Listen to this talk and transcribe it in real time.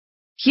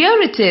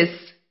Here it is,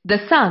 the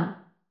sun.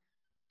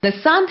 The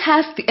sun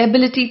has the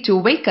ability to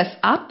wake us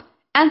up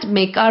and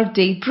make our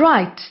day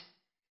bright.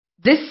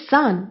 This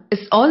sun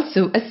is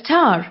also a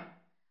star.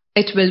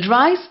 It will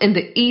rise in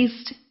the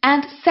east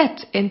and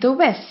set in the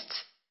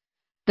west.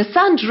 The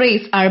sun's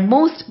rays are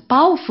most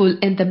powerful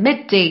in the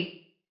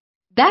midday.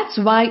 That's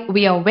why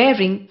we are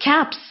wearing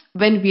caps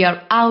when we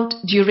are out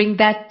during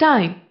that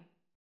time.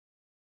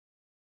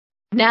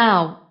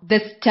 Now,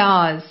 the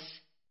stars.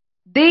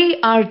 They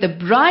are the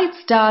bright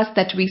stars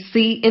that we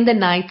see in the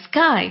night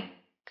sky.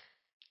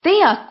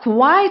 They are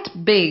quite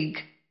big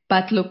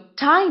but look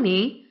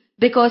tiny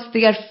because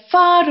they are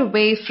far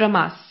away from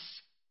us.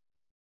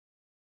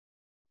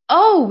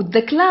 Oh,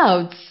 the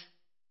clouds!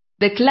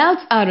 The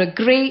clouds are a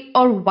grey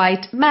or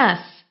white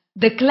mass.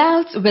 The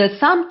clouds will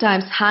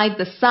sometimes hide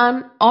the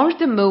sun or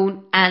the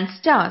moon and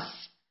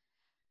stars.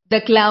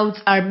 The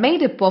clouds are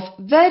made up of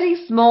very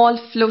small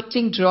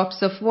floating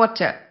drops of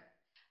water.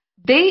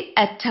 They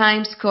at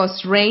times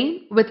cause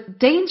rain with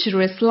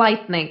dangerous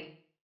lightning.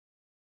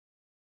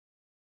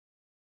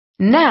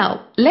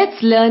 Now,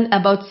 let's learn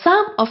about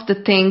some of the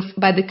things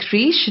by the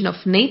creation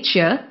of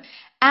nature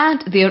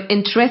and their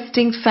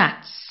interesting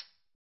facts.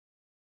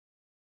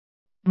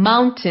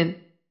 Mountain.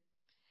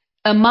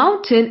 A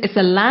mountain is a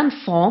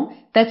landform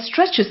that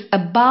stretches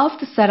above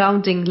the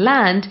surrounding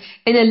land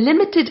in a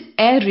limited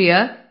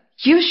area,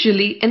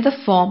 usually in the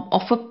form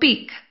of a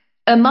peak.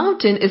 A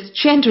mountain is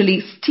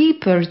generally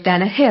steeper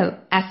than a hill.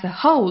 As a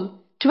whole,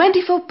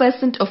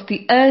 24% of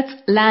the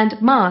Earth's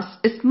land mass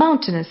is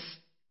mountainous.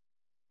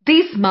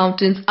 These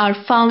mountains are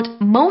found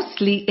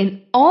mostly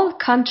in all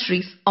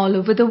countries all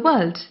over the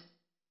world.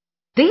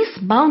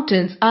 These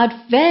mountains are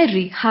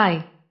very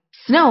high.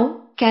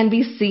 Snow can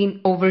be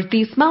seen over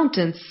these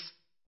mountains.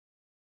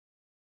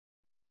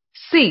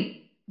 Sea.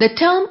 The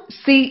term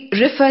sea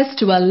refers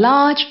to a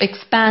large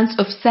expanse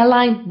of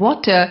saline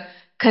water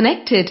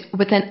connected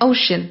with an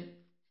ocean.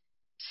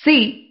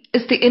 Sea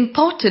is the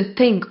important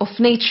thing of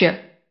nature.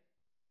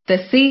 The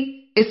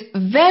sea is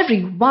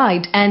very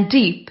wide and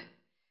deep.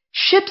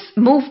 Ships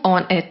move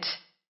on it.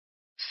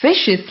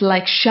 Fishes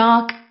like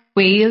shark,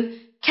 whale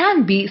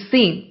can be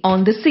seen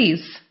on the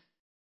seas.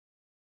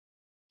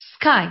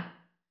 Sky.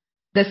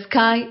 The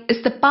sky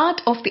is the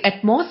part of the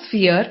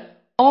atmosphere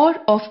or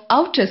of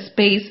outer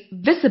space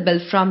visible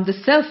from the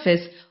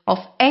surface of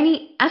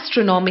any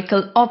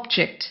astronomical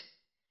object.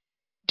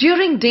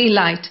 During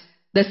daylight,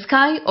 the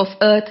sky of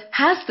Earth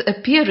has the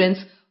appearance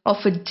of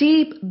a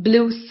deep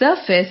blue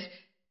surface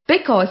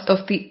because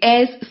of the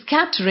air's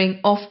scattering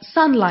of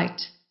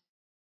sunlight.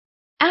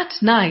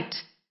 At night,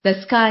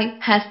 the sky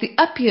has the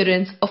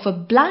appearance of a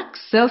black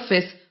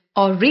surface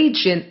or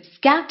region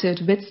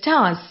scattered with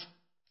stars.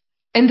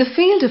 In the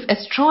field of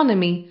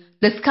astronomy,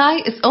 the sky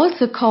is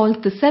also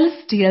called the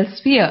celestial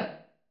sphere.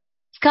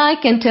 Sky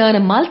can turn a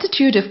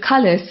multitude of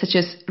colors such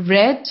as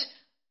red,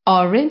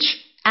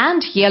 orange,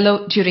 and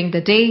yellow during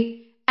the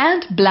day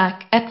and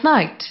black at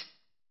night.